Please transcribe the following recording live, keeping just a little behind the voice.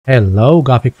Hello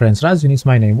Gothic friends, Razvin is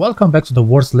my name. Welcome back to the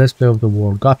worst let's play of the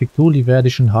world, Gothic 2 Live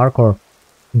Edition Hardcore.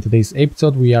 In today's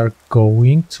episode we are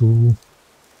going to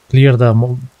clear the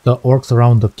orcs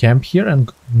around the camp here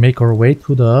and make our way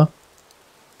to the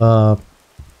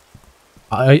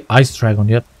ice dragon.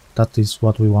 Yep, that is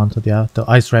what we wanted, yeah. The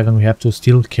ice dragon, we have to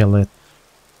still kill it.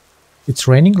 It's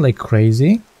raining like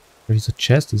crazy. There is a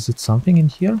chest. Is it something in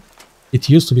here? It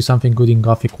used to be something good in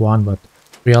Gothic 1, but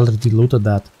we already looted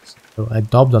that. So I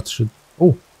doubt that should...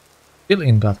 Oh! Still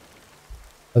in God.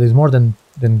 That is more than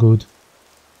good.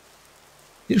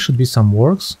 Here should be some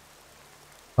orcs.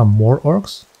 Some more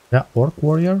orcs. Yeah, orc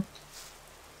warrior.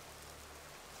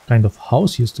 Kind of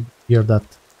house used to be here that...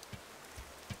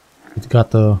 It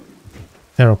got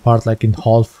tear apart like in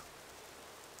half.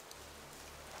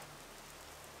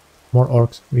 More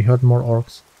orcs. We heard more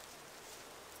orcs.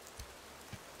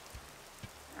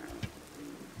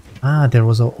 Ah, there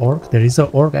was an orc. There is an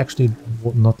orc, actually,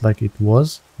 not like it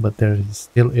was, but there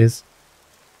still is.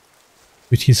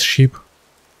 With his sheep.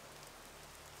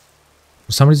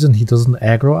 For some reason he doesn't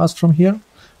aggro us from here.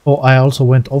 Oh, I also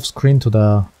went off screen to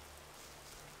the...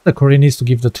 The Korean needs to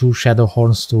give the 2 shadow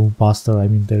horns to Buster. I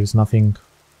mean, there is nothing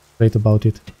great about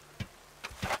it.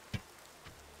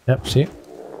 Yep, see?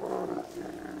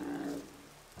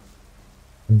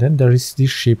 And then there is this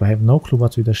sheep. I have no clue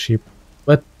what's with the sheep.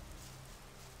 But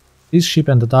this sheep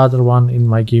and the other one in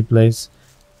my gameplays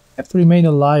have to remain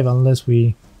alive unless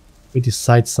we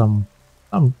decide some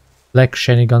black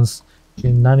shenanigans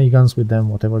with them,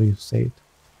 whatever you say it.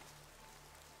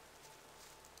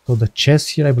 So the chests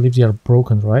here, I believe they are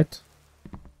broken, right?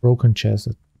 Broken chests.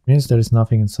 That means there is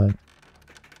nothing inside.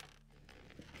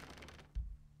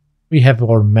 We have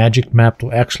our magic map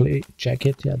to actually check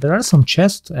it. Yeah, there are some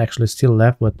chests actually still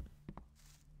left, but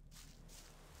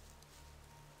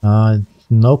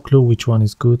no clue which one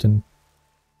is good and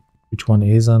which one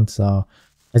isn't. So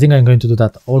I think I'm going to do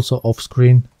that also off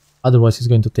screen. Otherwise it's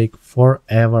going to take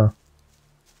forever.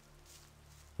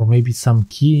 Or maybe some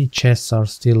key chests are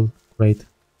still great.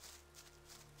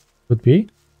 Could be.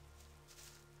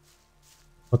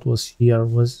 What was here?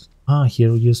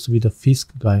 Here used to be the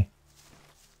Fisk guy.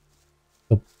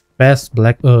 The best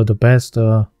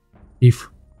thief.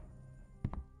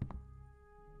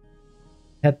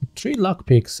 Had 3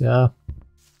 lockpicks, yeah.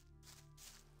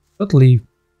 Totally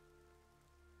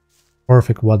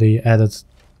perfect what they added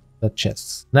the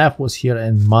chests. Snap was here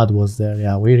and Mud was there.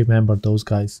 Yeah, we remember those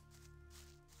guys.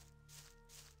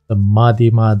 The Muddy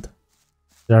Mud.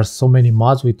 There are so many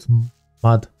mods with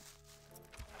Mud.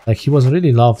 Like, he was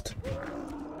really loved.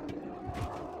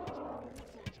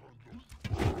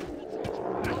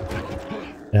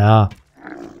 Yeah.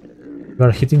 You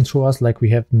are hitting through us like we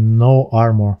have no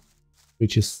armor,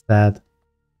 which is sad.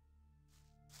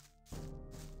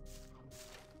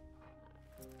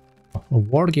 A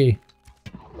wargy.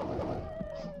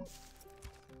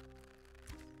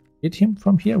 Hit him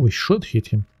from here? We should hit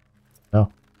him.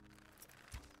 No.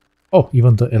 Oh,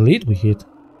 even the elite we hit.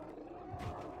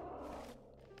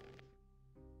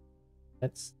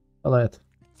 That's a lot.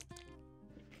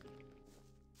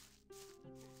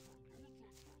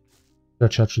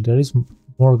 There is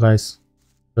more guys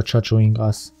chachuing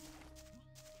us.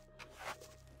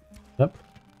 Yep.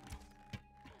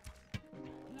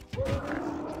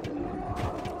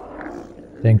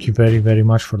 Thank you very, very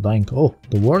much for dying. Oh,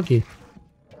 the wargy.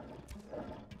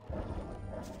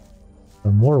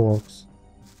 There are more orcs.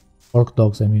 Orc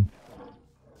dogs, I mean.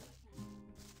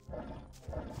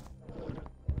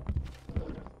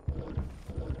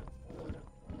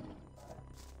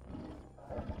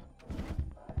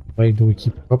 Why do we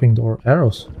keep dropping our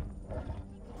arrows?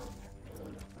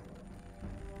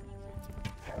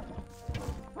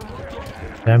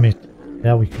 Damn it.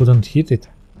 Yeah, we couldn't hit it.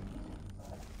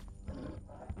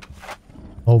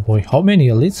 Oh boy, how many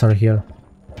elites are here?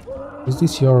 Is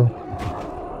this your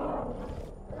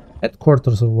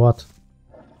headquarters or what?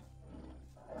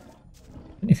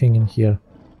 Anything in here?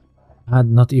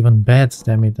 Not even beds,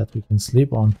 damn it, that we can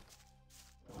sleep on.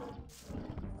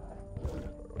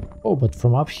 Oh, but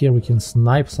from up here we can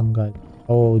snipe some guy.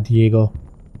 Oh, Diego.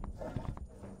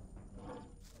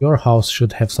 Your house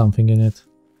should have something in it.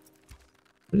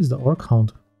 Where is the orc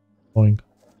hound going?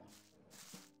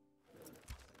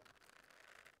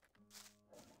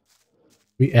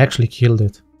 We actually killed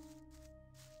it.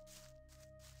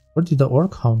 Where did the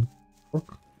orc hound?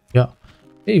 Orc? Yeah.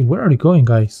 Hey, where are you going,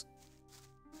 guys?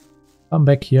 Come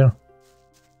back here.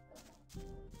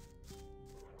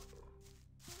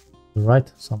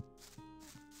 Right, some.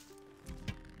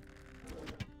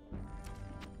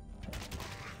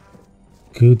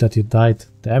 Good that you died.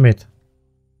 Damn it.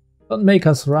 Don't make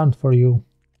us run for you.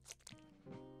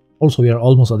 Also, we are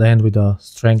almost at the end with the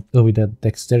strength, with the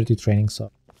dexterity training,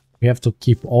 so we have to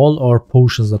keep all our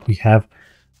potions that we have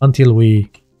until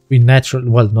we naturally,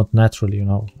 well, not naturally, you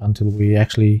know, until we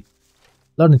actually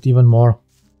learn it even more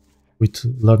with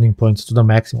learning points to the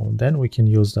maximum. Then we can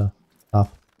use the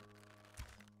stuff.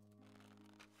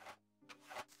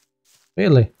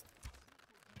 Really?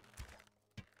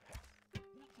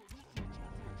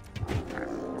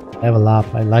 Level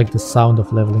up. I like the sound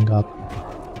of leveling up.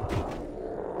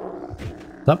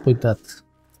 What's up with that?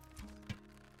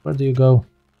 Where do you go?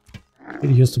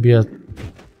 Here used to be a...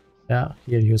 Yeah,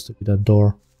 here used to be the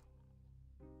door.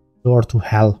 Door to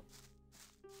hell.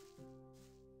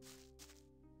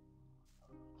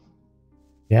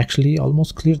 We actually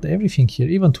almost cleared everything here,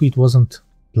 even though it wasn't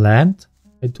planned.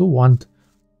 I do want to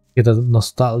get a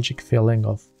nostalgic feeling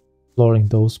of exploring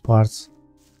those parts.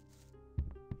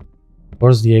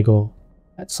 Where's Diego?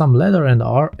 Had some leather and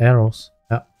arrows.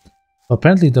 Yeah.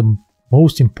 Apparently the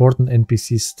most important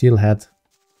NPCs still had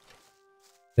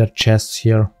their chests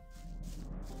here.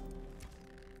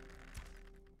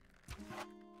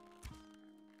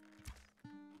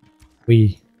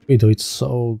 We do it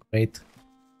so great.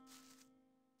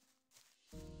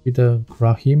 With the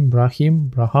Braham,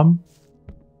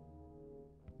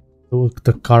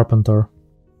 the carpenter.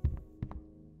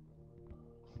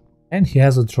 And he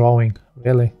has a drawing,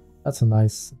 really. That's a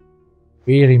nice...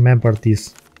 We remember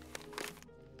this.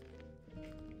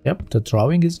 Yep, the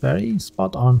drawing is very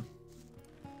spot on.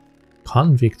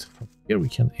 Convict. From here we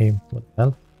can aim. What the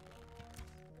hell?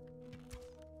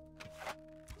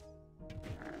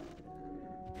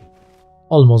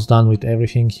 Almost done with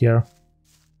everything here.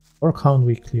 Orc hound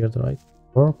we cleared, right?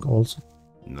 Orc also.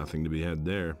 Nothing to be had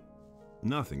there.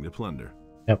 Nothing to plunder.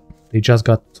 Yep, they just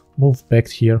got moved back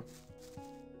here.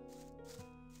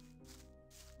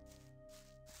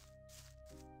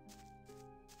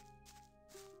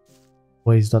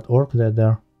 Why is that orc dead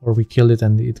there? Or we killed it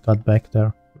and it got back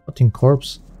there. Rotting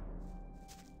corpse.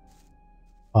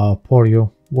 Poor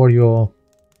you. Wario.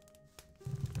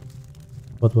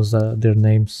 What was their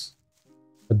names?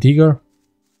 A digger?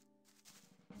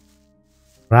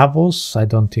 Bravos? I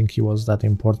don't think he was that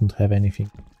important to have anything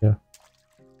here.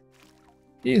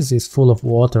 This is full of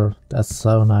water. That's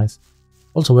so nice.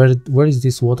 Also, where is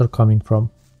this water coming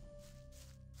from?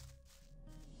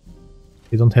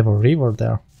 We don't have a river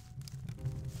there.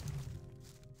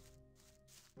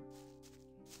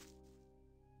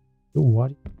 You,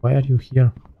 what? Why are you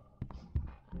here?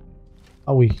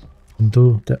 How we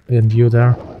do the, and you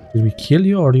there? Did we kill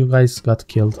you or you guys got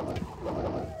killed?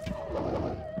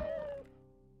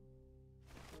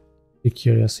 Be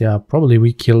curious. Yeah, probably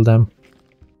we killed them.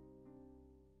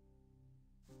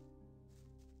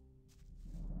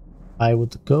 I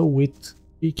would go with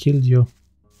we killed you.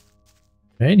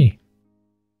 Any?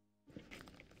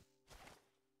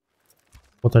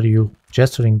 What are you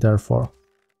gesturing there for?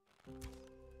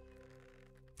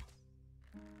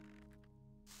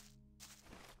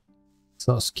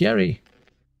 So scary.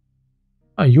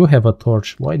 Ah, you have a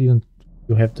torch. Why didn't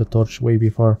you have the torch way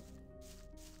before?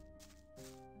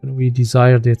 When we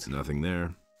desired it. Nothing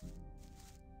there.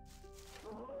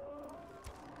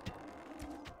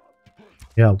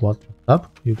 Yeah, what's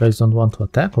up? You guys don't want to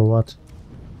attack or what?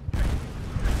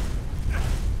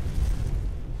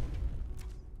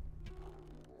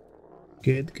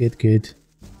 Good, good, good.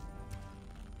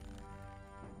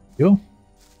 You?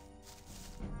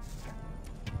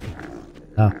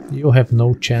 Ah, you have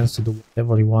no chance to do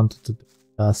whatever you wanted to do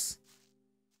with us.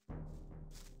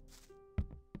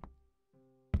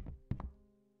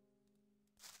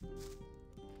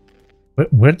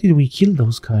 Where did we kill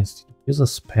those guys? Did we use a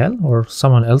spell or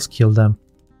someone else killed them?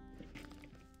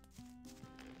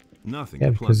 Nothing.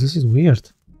 Yeah, because this is weird.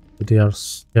 There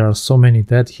are so many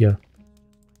dead here.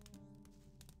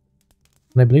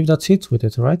 And I believe that's it with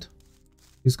it, right?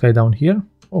 This guy down here.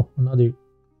 Oh, another...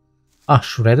 Ah,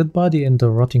 shredded body and the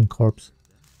rotting corpse.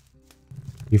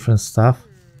 Different stuff.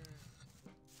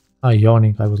 Ah,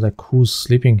 yawning. I was like, who's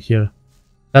sleeping here?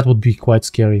 That would be quite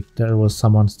scary if there was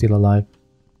someone still alive.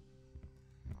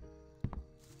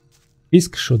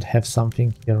 Fisk should have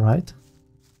something here, right?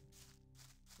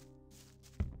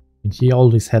 And he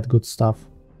always had good stuff.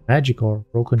 Magic or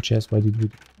broken chest, why did we...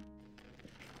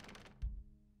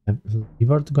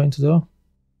 HIVER going to do?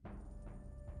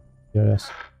 Yes.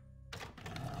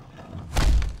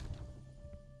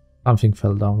 Something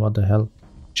fell down, what the hell?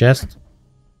 Chest.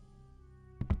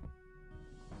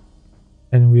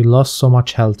 And we lost so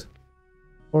much health.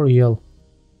 For real.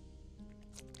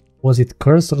 Was it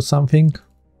cursed or something?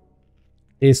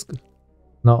 Fisk.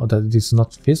 No, this is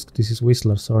not Fisk, this is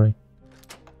Whistler, sorry.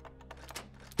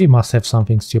 We must have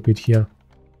something stupid here.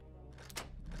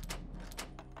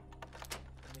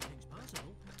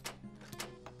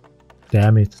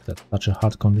 Damn it, that's such a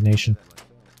hard combination.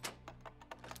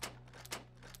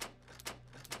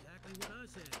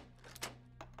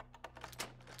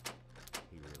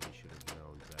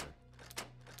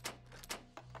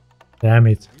 Damn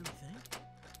it.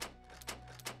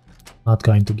 Not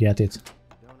going to get it.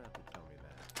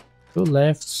 2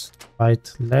 lefts,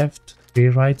 right, left, 3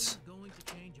 rights,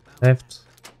 left,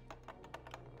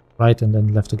 right, and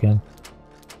then left again.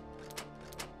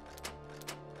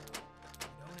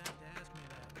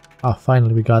 Ah,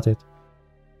 finally we got it.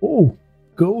 Oh,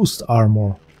 ghost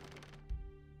armor.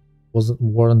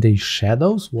 Weren't they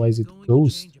shadows? Why is it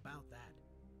ghost?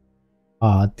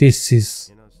 Ah, this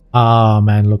is... Ah,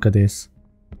 man, look at this.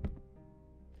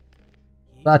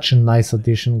 Such a nice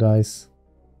addition, guys.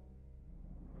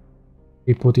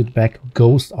 We put it back.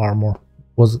 Ghost armor.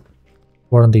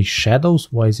 Weren't they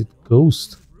shadows? Why is it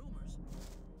ghost?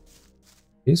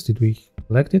 This, did we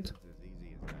collect it?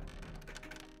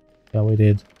 Yeah, we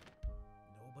did.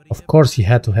 Of course he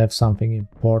had to have something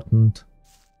important.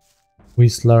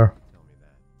 Whistler.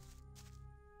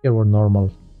 Here we're normal.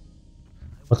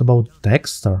 What about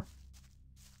Dexter?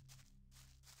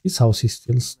 His house is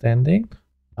still standing.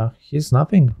 He's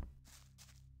nothing.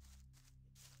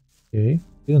 Okay.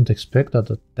 Didn't expect that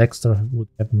the Dexter would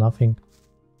have nothing.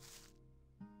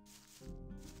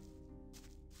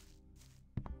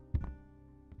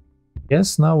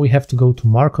 Yes, now we have to go to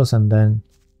Marcos and then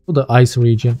to the ice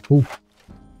region. Ooh.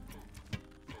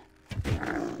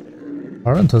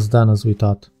 Aren't as done as we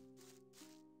thought.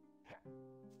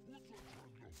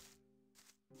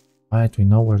 Right, we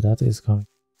know where that is going.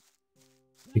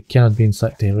 We cannot be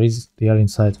inside. They are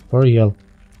inside. For real.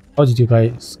 How did you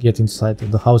guys get inside?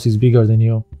 The house is bigger than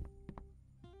you.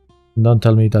 Don't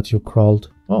tell me that you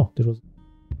crawled. Oh, there was...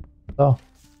 Oh.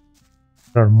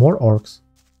 There are more orcs.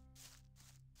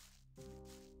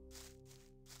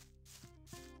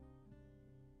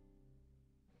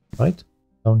 Right?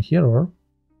 Down here, or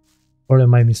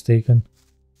am I mistaken?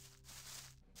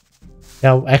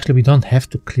 Yeah, actually we don't have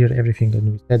to clear everything,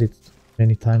 and we said it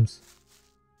many times.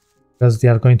 Because they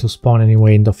are going to spawn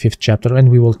anyway in the 5th chapter, and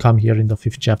we will come here in the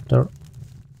 5th chapter.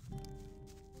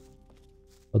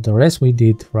 But the rest we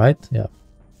did, right? Yeah.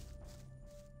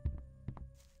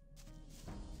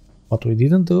 What we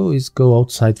didn't do is go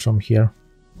outside from here.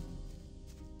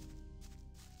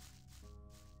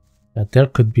 Yeah, there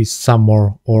could be some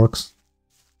more orcs.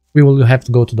 We will have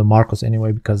to go to the Marcos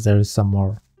anyway, because there is some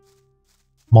more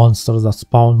monsters that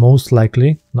spawn, most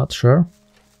likely. Not sure.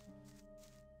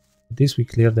 This we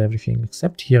cleared everything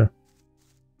except here.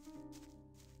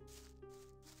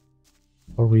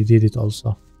 Or we did it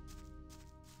also.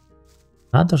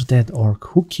 Another dead orc.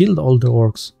 Who killed all the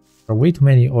orcs? There are way too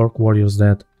many orc warriors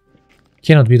dead.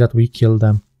 Cannot be that we killed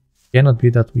them. Cannot be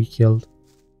that we killed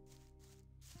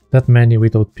that many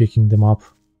without picking them up.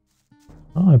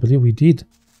 Oh, I believe we did.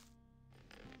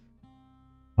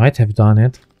 Might have done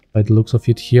it. By the looks of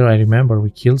it here, I remember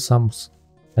we killed some.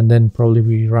 And then probably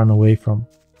we ran away from...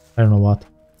 I don't know what.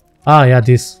 Ah, yeah,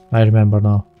 this. I remember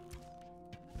now.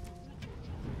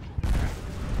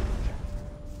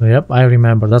 Yep, I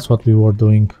remember. That's what we were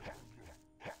doing.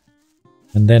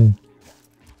 And then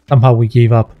somehow we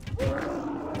gave up.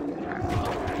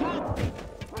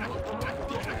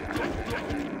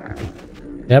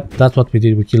 Yep, that's what we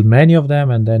did. We killed many of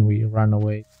them and then we ran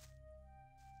away.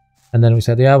 And then we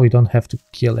said, yeah, we don't have to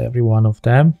kill every one of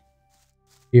them.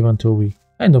 Even though we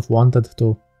kind of wanted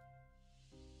to.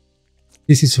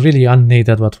 This is really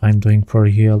unneeded what I'm doing for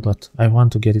real, but I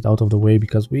want to get it out of the way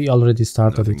because we already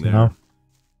started it, you know.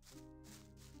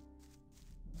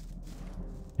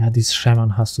 Yeah, this shaman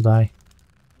has to die.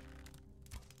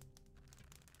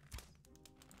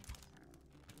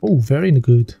 Oh, very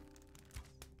good.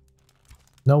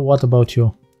 Now what about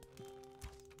you?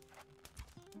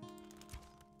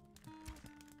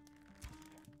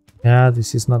 Yeah,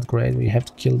 this is not great. We have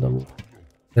to kill the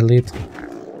elite.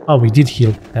 Oh, we did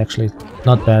heal, actually.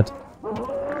 Not bad.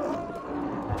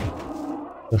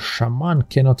 The shaman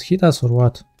cannot hit us or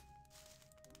what?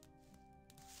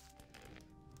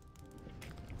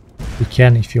 He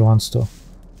can if he wants to.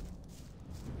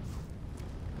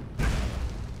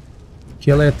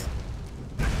 Kill it.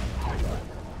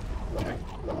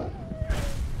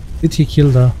 Did he kill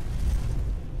the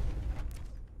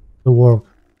warg?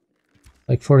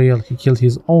 Like for real, he killed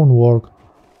his own warg.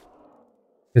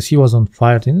 Because he was on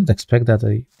fire. Didn't expect that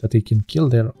they can kill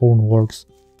their own wargs.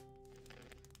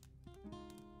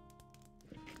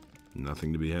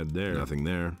 Nothing to be had there. Nothing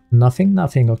there.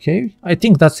 Nothing, okay. I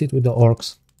think that's it with the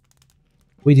orcs.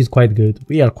 We did quite good.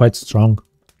 We are quite strong.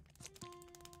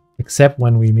 Except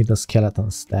when we meet the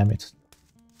skeletons, damn it.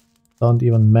 Don't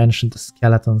even mention the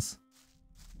skeletons.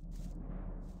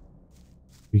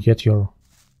 We get your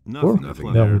Nothing to yeah, we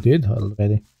plunder. did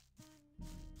already.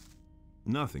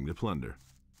 Nothing to plunder.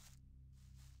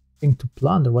 Thing to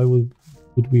plunder. Why would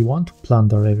we want to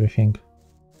plunder everything?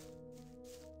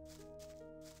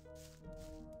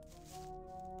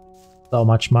 So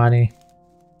much money.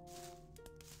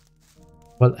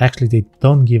 Well, actually, they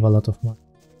don't give a lot of money.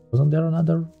 Wasn't there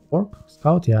another orc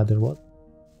scout? Yeah, there was.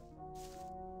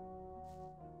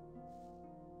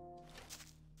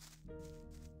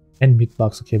 And meat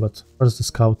box. Okay, but where's the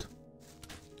scout?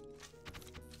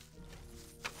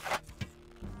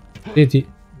 We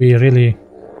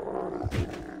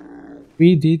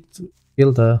did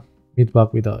kill the meat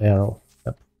bug with the arrow.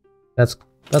 Yep,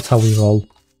 that's how we roll.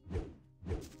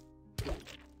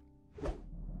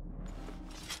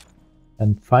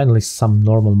 And finally some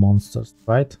normal monsters,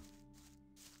 right?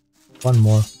 One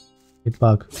more meat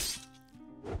bug.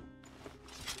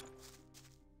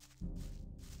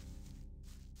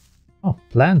 Oh,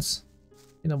 plants.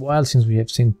 Been a while since we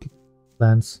have seen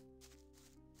plants.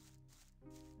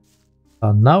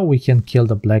 Now we can kill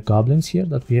the black goblins here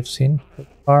that we have seen so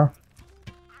far.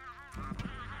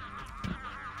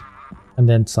 And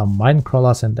then some mine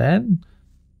crawlers, and then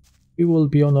we will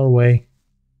be on our way.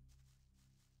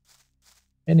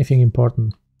 Anything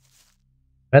important?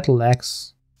 Battle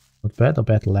axe. Not bad, a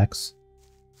battle axe.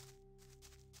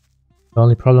 The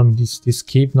only problem is this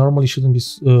cave normally shouldn't be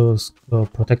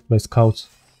protected by scouts.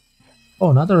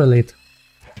 Oh, another elite.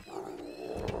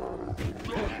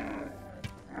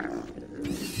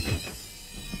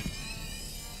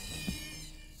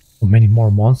 How many more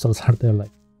monsters are there?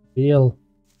 Like, real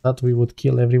that we would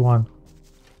kill everyone.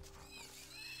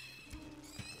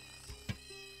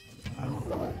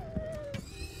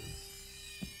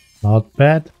 Not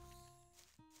bad.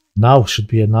 Now should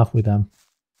be enough with them.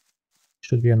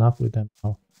 Should be enough with them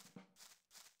now.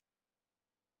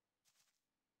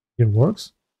 It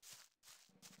works?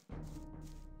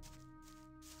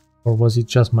 Or was it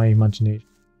just my imagination?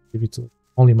 If it's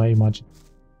only my imagination.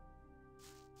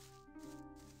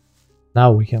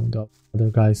 Now we can go, other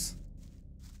guys.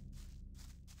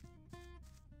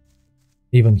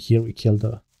 Even here we killed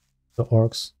the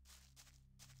orcs.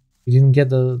 We didn't get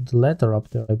the letter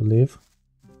up there, I believe.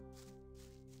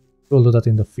 We'll do that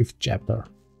in the 5th chapter.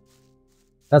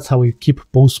 That's how we keep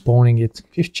postponing it.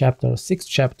 5th chapter, 6th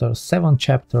chapter, 7th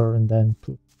chapter, and then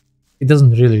it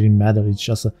doesn't really matter. It's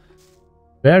just a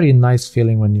very nice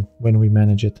feeling when we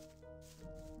manage it.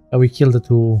 We killed the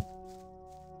 2.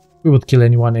 We would kill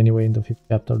anyone anyway in the 5th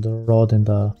chapter. The Rod and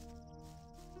the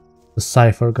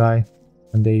Cipher guy,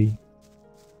 and they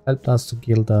helped us to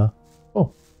kill the.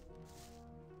 Oh,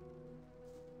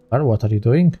 what are you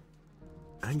doing?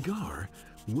 Angar,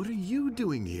 what are you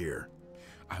doing here?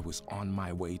 I was on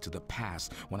my way to the pass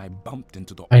when I bumped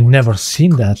into the. I never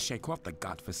seen that. Shake off the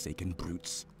godforsaken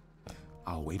brutes.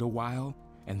 I'll wait a while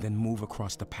and then move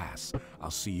across the pass.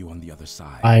 I'll see you on the other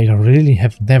side. I really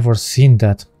have never seen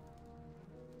that.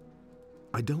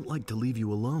 I don't like to leave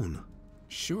you alone.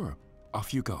 Sure,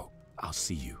 off you go. I'll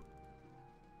see you.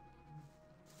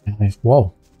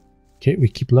 Wow. Okay, we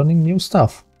keep learning new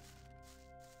stuff.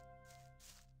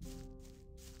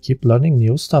 Keep learning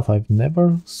new stuff. I've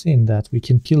never seen that. We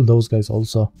can kill those guys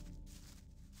also.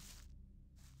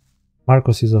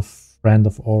 Marcos is a friend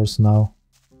of ours now.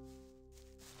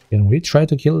 Can we try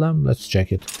to kill them? Let's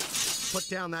check it. Put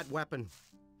down that weapon.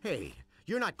 Hey,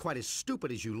 you're not quite as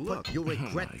stupid as you look. You'll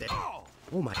regret this.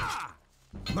 Oh my...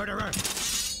 Murderer!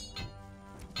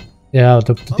 Yeah,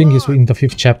 the thing is, in the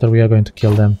 5th chapter we are going to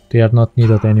kill them. They are not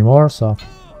needed anymore, so...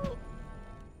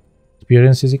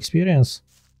 Experience is experience.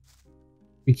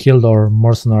 We killed our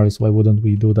mercenaries, why wouldn't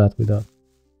we do that with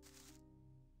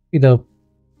the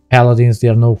paladins? They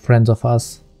are no friends of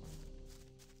us.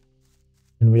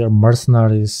 And we are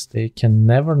mercenaries, they can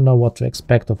never know what to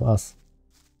expect of us.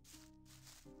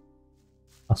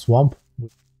 A swamp?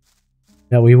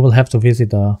 Yeah, we will have to visit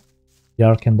the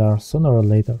Arkandar sooner or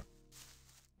later.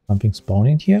 Something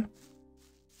spawning here?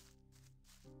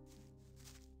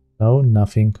 No,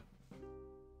 nothing.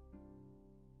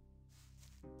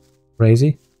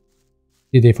 Crazy.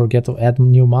 Did they forget to add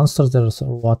new monsters there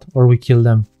or what? Or we kill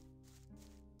them?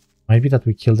 Might be that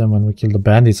we kill them when we kill the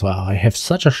bandits. Wow, I have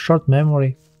such a short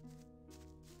memory.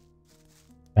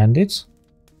 Bandits?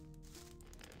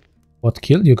 What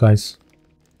killed you guys?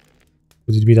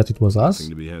 Could it be that it was us? Nothing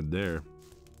to be had there.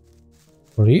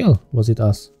 For real? Was it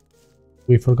us?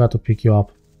 We forgot to pick you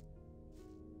up.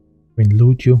 I mean,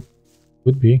 loot you.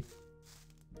 Could be.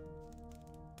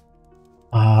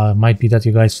 Might be that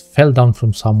you guys fell down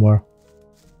from somewhere.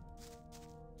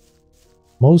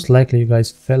 Most likely you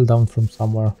guys fell down from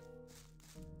somewhere.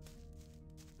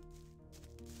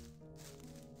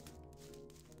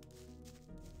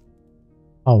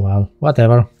 Oh well,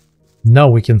 whatever. Now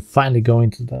we can finally go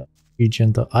into the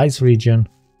region, the ice region,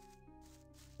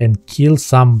 and kill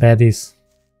some baddies.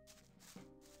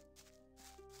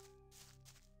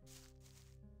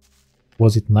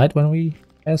 Was it night when we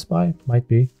passed by? Might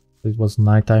be. It was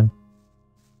nighttime.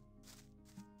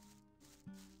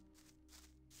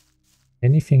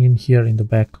 Anything in here in the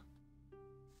back?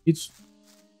 Let's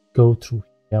go through.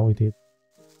 Yeah, we did.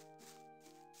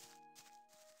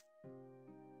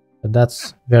 But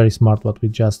that's very smart what we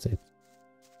just did.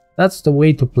 That's the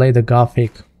way to play the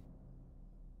Gothic.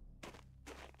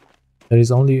 There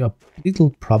is only a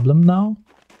little problem now.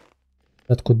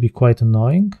 That could be quite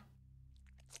annoying.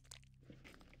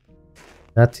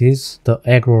 That is the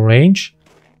aggro range.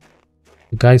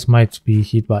 The guys might be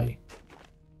hit by.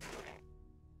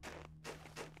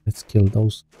 Let's kill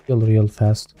those. Kill real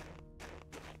fast.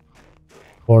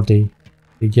 Or they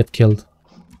get killed.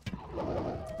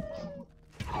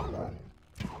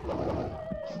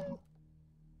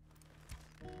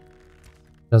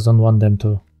 Just don't want them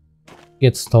to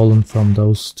get stolen from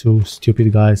those two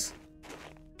stupid guys.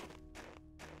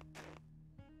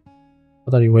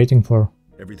 What are you waiting for?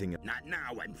 Everything. Not now.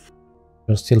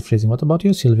 You're still freezing. What about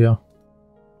you, Sylvia?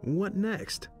 What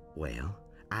next? Well,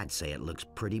 I'd say it looks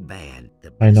pretty bad. The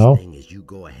I best know. thing is you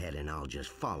go ahead and I'll just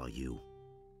follow you.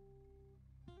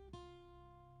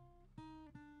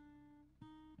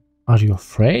 Are you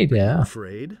afraid? Yeah.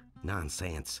 Afraid?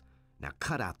 Nonsense. Now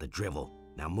cut out the drivel.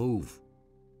 Now move.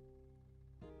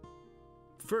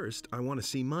 First, I want to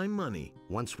see my money.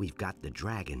 Once we've got the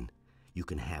dragon, you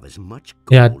can have as much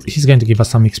gold. Yeah, as he's you going to give us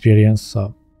some carry. experience,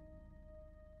 so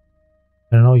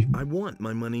I don't know. I want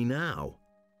my money now.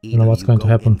 don't know what's Either going you to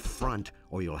go happen. in front,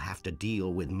 or you'll have to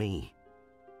deal with me.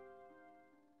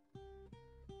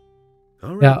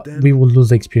 All right, Yeah, then. we would lose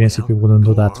the experience if we Well, wouldn't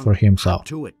do go that on, for him, so hop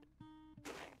to it.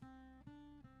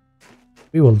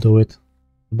 we will do it.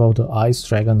 About the ice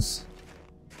dragons.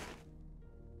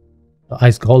 The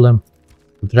ice golem.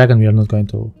 The dragon we are not going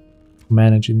to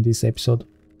manage in this episode.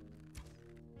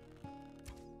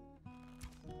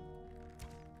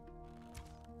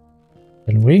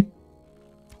 Can we?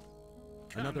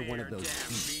 Another one of those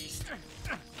beasts.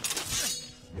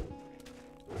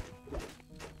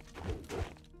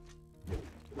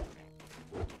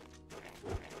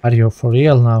 Are you for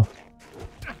real now?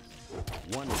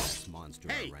 One less monster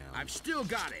around. I've still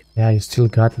got it. Yeah, you still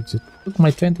got it. It took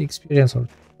my 20 experience or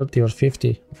 30 or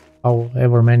 50.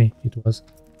 However many it was.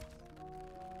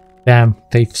 Damn,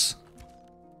 thieves.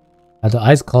 The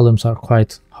ice columns are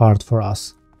quite hard for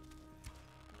us.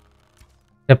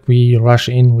 Except we rush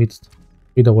in with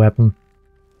a weapon.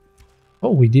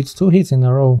 Oh, we did 2 hits in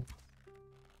a row.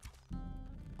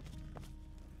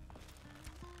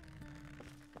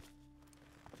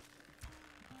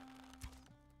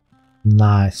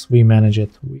 Nice, we managed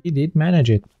it. We did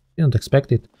manage it. Didn't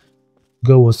expect it to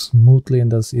go as smoothly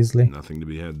and as easily. Nothing to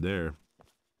be had there.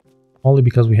 Only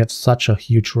because we have such a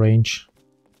huge range.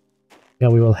 Yeah,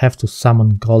 we will have to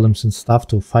summon golems and stuff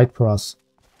to fight for us.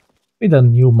 With a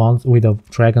new monster, with the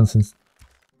dragons and so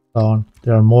on.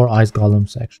 There are more ice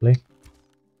golems actually.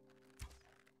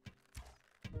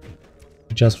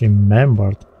 I just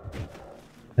remembered.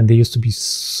 And they used to be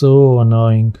so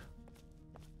annoying.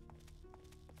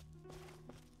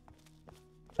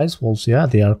 Ice wolves, yeah,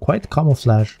 they are quite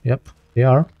camouflage. Yep, they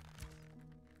are.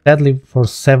 Sadly, for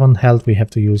 7 health we have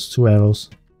to use 2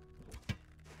 arrows.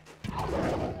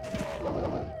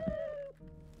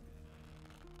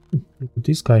 Look at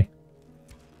this guy.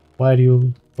 What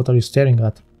are you staring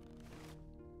at?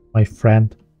 My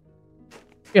friend.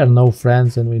 We are no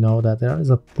friends and we know that there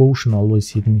is a potion always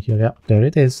hidden here. Yeah, there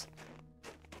it is.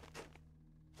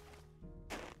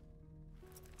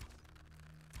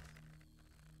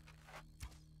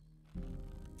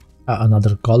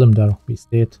 Another golem there. We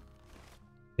see it.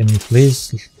 Can we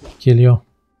please kill you?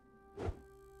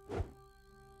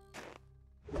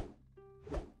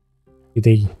 Did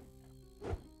they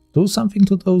do something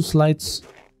to those lights?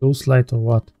 Those lights or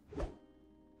what?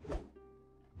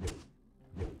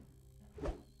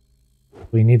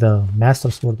 We need a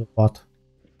master sword or what?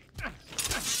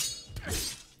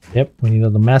 Yep, we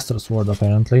needed the master sword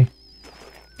apparently.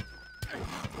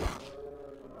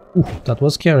 Ooh, that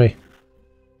was scary.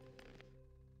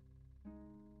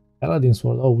 Paladin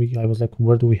sword. Oh, I was like,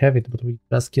 where do we have it? But we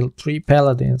just killed 3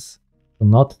 paladins. Do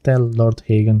not tell Lord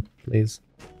Hagen, please.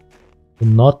 Do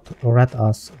not rat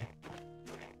us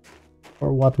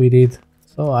for what we did.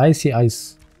 So icy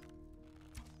ice.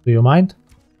 Do you mind?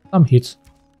 Some hits.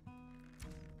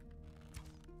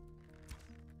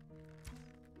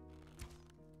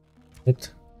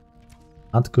 It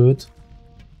not good.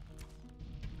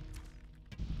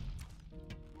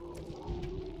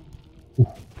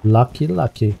 Lucky,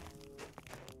 lucky.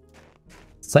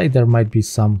 Inside there might be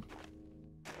something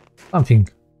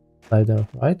inside there,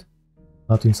 right?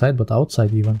 Not inside, but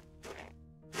outside even.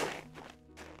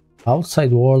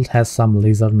 Outside world has some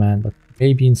lizard man, but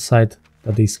maybe inside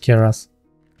that they scare us.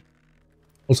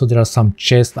 Also, there are some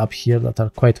chests up here that are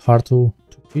quite hard to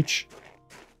reach.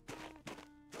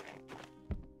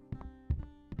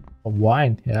 A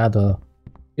wine, yeah,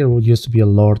 here would used to be a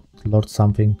lord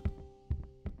something.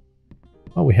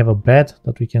 Oh, we have a bed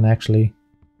that we can actually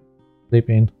sleep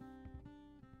in.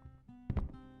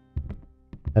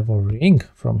 Have a ring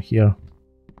from here.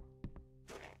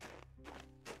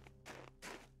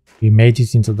 We made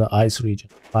it into the ice region.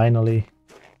 Finally.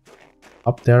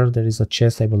 Up there is a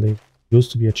chest, I believe.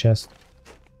 Used to be a chest.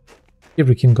 Here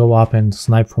we can go up and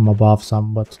snipe from above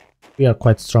some, but we are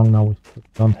quite strong now. We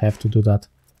don't have to do that.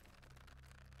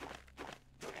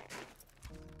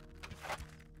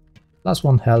 Plus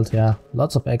 1 health, yeah.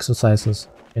 Lots of exercises.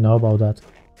 You know about that.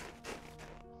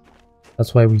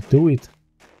 That's why we do it.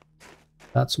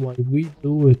 That's why we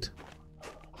do it.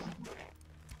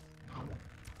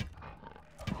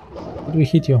 Did we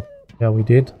hit you? Yeah, we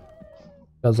did.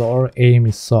 Because our aim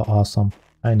is so awesome.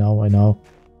 I know, I know.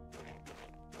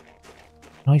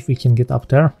 Now if we can get up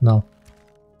there? No.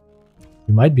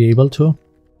 We might be able to.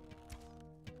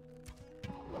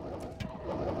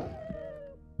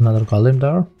 Another golem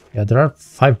there. Yeah, there are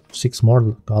 5-6 more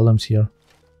golems here.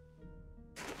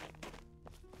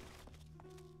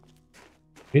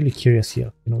 Really curious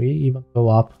here. Can we even go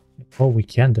up? Oh, we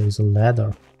can. There is a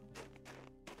ladder.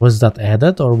 Was that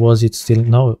added or was it still?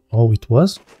 No. Oh, it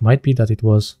was? Might be that it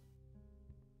was.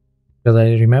 Because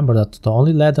I remember that the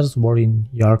only ladders were in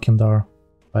Yarkandar.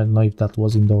 I don't know if that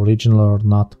was in the original or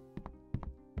not.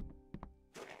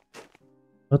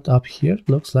 But up here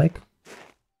looks like...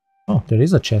 Oh, there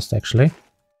is a chest actually.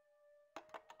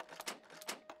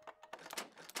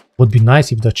 Would be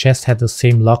nice if the chest had the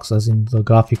same locks as in the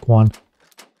Gothic one.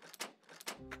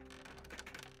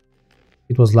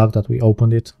 It was luck that we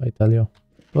opened it, I tell you.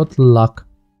 What luck.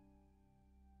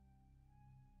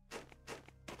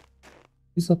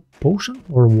 Is a potion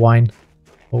or wine?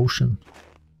 Potion.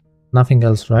 Nothing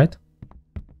else, right?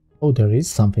 Oh, there is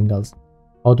something else.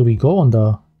 How do we go on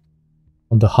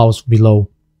the house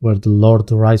below where the Lord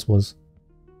the Rice was?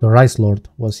 The Rice Lord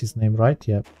was his name, right?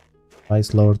 Yeah.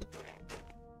 Rice Lord.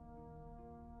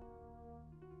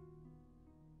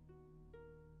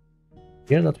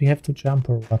 Here that we have to jump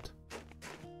or what?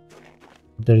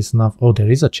 There is enough. Oh, there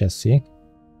is a chest, see?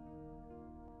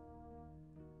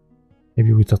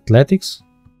 Maybe with athletics?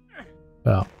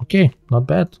 Yeah, okay, not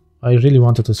bad. I really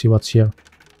wanted to see what's here.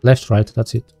 Left, right,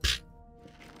 that's it.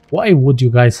 Why would you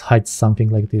guys hide something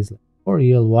like this? For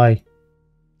real, why?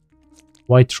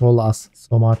 Why troll us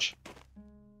so much?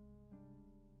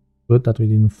 Good that we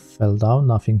didn't fall down,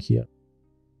 nothing here.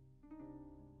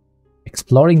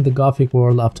 Exploring the Gothic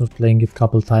world after playing it a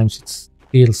couple times, it's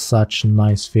still such a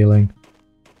nice feeling.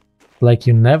 Like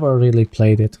you never really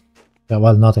played it. Yeah,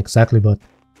 well, not exactly, but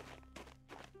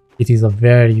it is a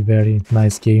very, very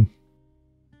nice game.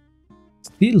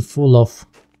 Still full of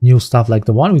new stuff, like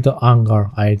the one with the hangar.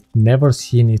 I'd never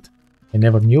seen it. I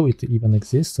never knew it even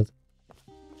existed.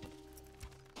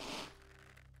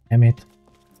 Damn it.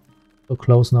 So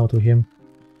close now to him.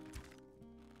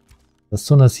 As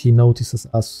soon as he notices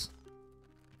us.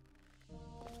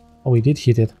 Oh, we did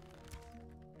hit it.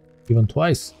 Even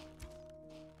twice.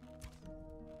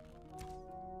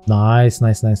 Nice,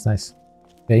 nice, nice, nice.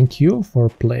 Thank you for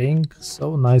playing.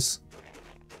 So nice.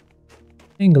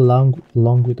 Playing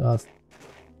along with us.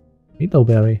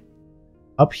 Middleberry.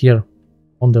 Up here.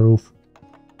 On the roof.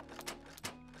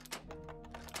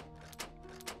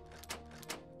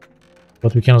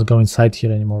 But we cannot go inside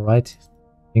here anymore, right?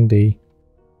 I think they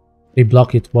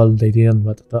block it. Well, they didn't,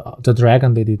 but the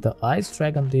dragon did it. The ice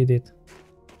dragon did it.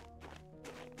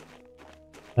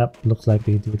 Yep, looks like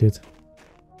they did it.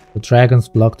 The dragons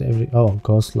blocked every... Oh,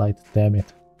 ghost light, damn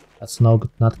it. That's no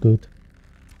good, not good.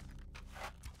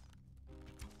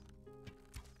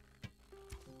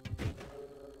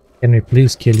 Can we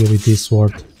please kill you with this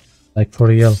sword? Like for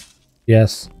real?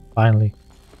 Yes, finally.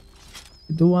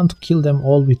 I do want to kill them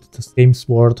all with the same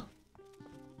sword.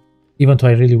 Even though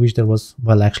I really wish there was...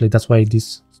 Well, actually, that's why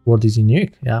this sword is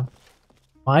unique, yeah.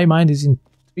 My mind is in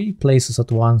 3 places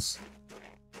at once.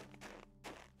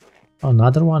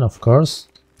 Another one, of course.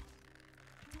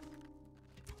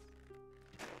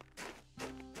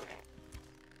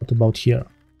 What about here?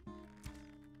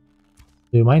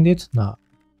 Do you mind it? No,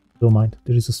 don't mind.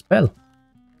 There is a spell.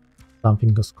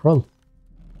 Something, a scroll.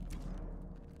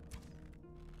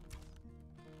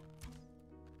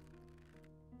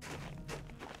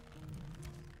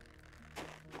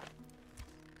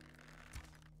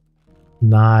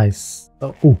 Nice.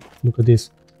 Oh, ooh, look at this.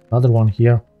 Another one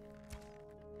here.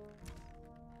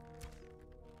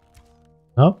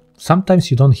 No, sometimes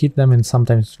you don't hit them and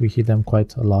sometimes we hit them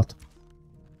quite a lot.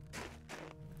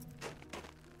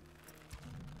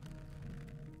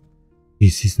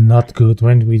 This is not good.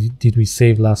 When did we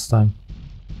save last time?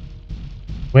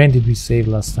 When did we save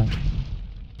last time?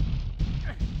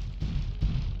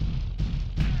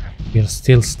 We are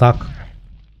still stuck.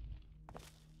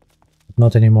 But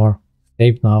not anymore.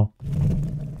 Save now.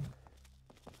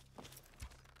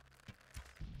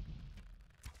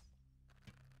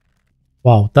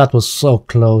 Wow, that was so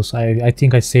close. I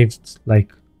think I saved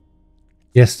like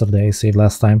yesterday. I saved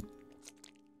last time.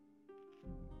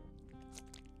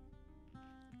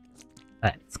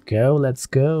 Let's go, let's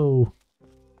go.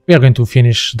 We are going to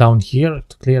finish down here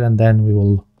to clear, and then we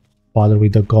will bother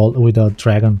with the gold, with the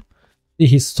dragon. See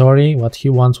his story, what he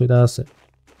wants with us.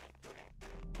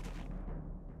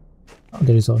 Oh,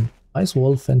 there is an ice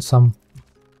wolf and some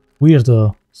weird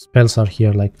spells are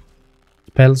here, like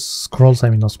spells, scrolls, I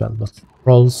mean not spells, but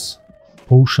scrolls,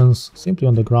 potions, simply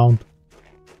on the ground.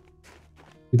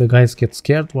 Did the guys get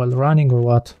scared while running or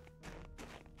what?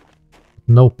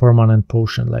 No permanent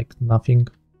potion, like nothing.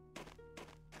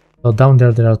 So down there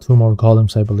are 2 more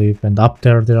golems, I believe, and up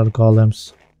there are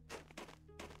golems.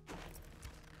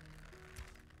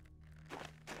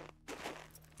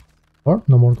 Or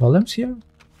no more golems here?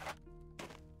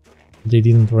 They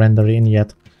didn't render in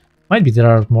yet. Might be there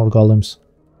are more golems.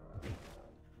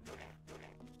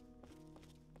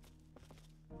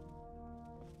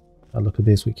 Oh, look at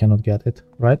this, we cannot get it,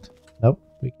 right? Nope,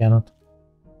 we cannot.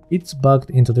 It's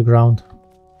bugged into the ground.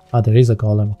 Ah, there is a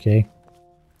golem, okay.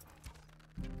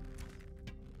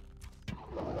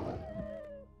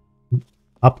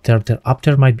 Up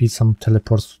there might be some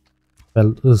teleport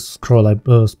spell, scroll,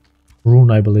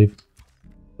 rune, I believe.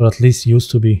 Or at least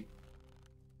used to be.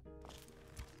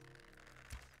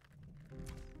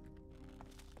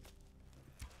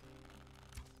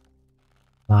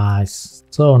 Nice.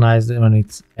 So nice when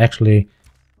it actually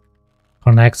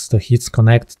connects, the hits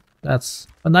connect. That's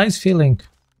a nice feeling.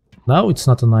 Now it's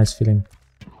not a nice feeling.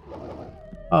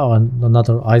 Oh, and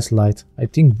another ice light. I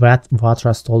think that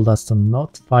Vatras told us to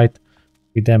not fight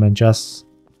with them and just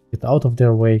get out of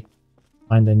their way.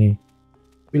 Find any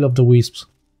will of the wisps.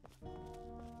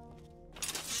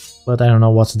 But I don't know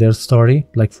what's their story,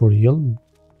 like for real.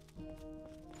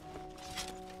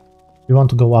 We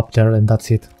want to go up there and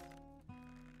that's it.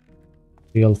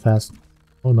 Real fast.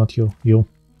 Oh, not you. You.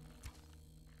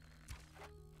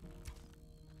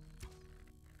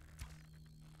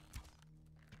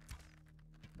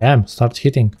 Damn, start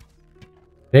hitting.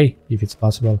 Okay, if it's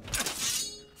possible.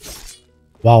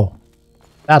 Wow.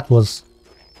 That was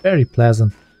very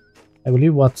pleasant. I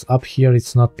believe what's up here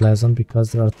is not pleasant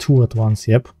because there are 2 at once.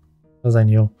 Yep. As I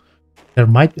knew.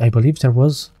 I believe there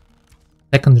was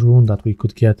a second rune that we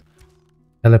could get.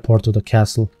 Teleport to the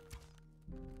castle.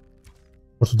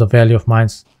 Or to the Valley of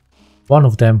Mines. One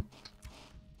of them.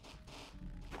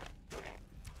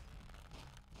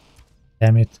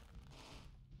 Damn it.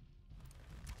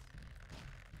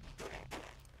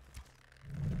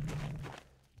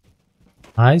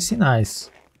 Nicey nice.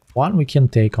 One we can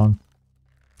take on.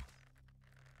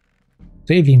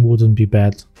 Saving wouldn't be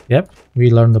bad. Yep, we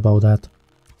learned about that.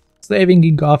 Saving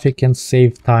in Gothic can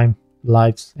save time,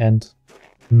 lives and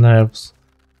nerves.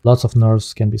 Lots of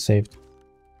nerves can be saved.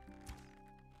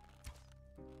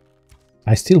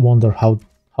 I still wonder how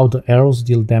the arrows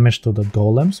deal damage to the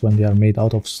golems when they are made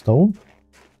out of stone.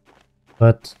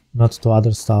 But not to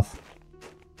other stuff.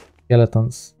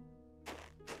 Skeletons.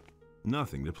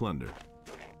 Nothing to plunder.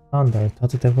 Thunder. I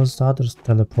thought there was the other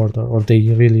teleporter, or they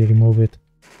really remove it.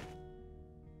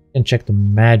 Can check the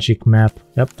magic map.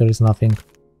 Yep, there is nothing.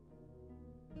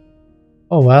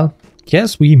 Oh well,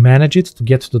 guess we managed it to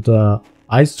get to the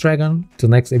ice dragon. The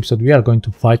next episode we are going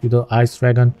to fight with the ice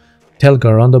dragon, tell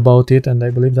Garand about it, and I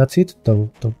believe that's it.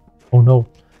 Oh no,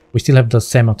 we still have the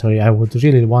cemetery. I would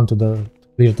really want to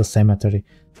clear the cemetery.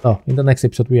 So in the next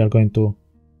episode we are going to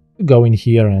go in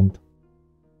here and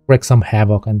wreak some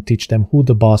havoc and teach them who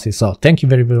the boss is. So thank you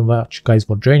very much guys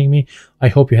for joining me. I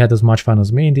hope you had as much fun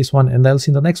as me in this one, and I'll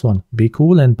see you in the next one. Be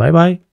cool and bye bye.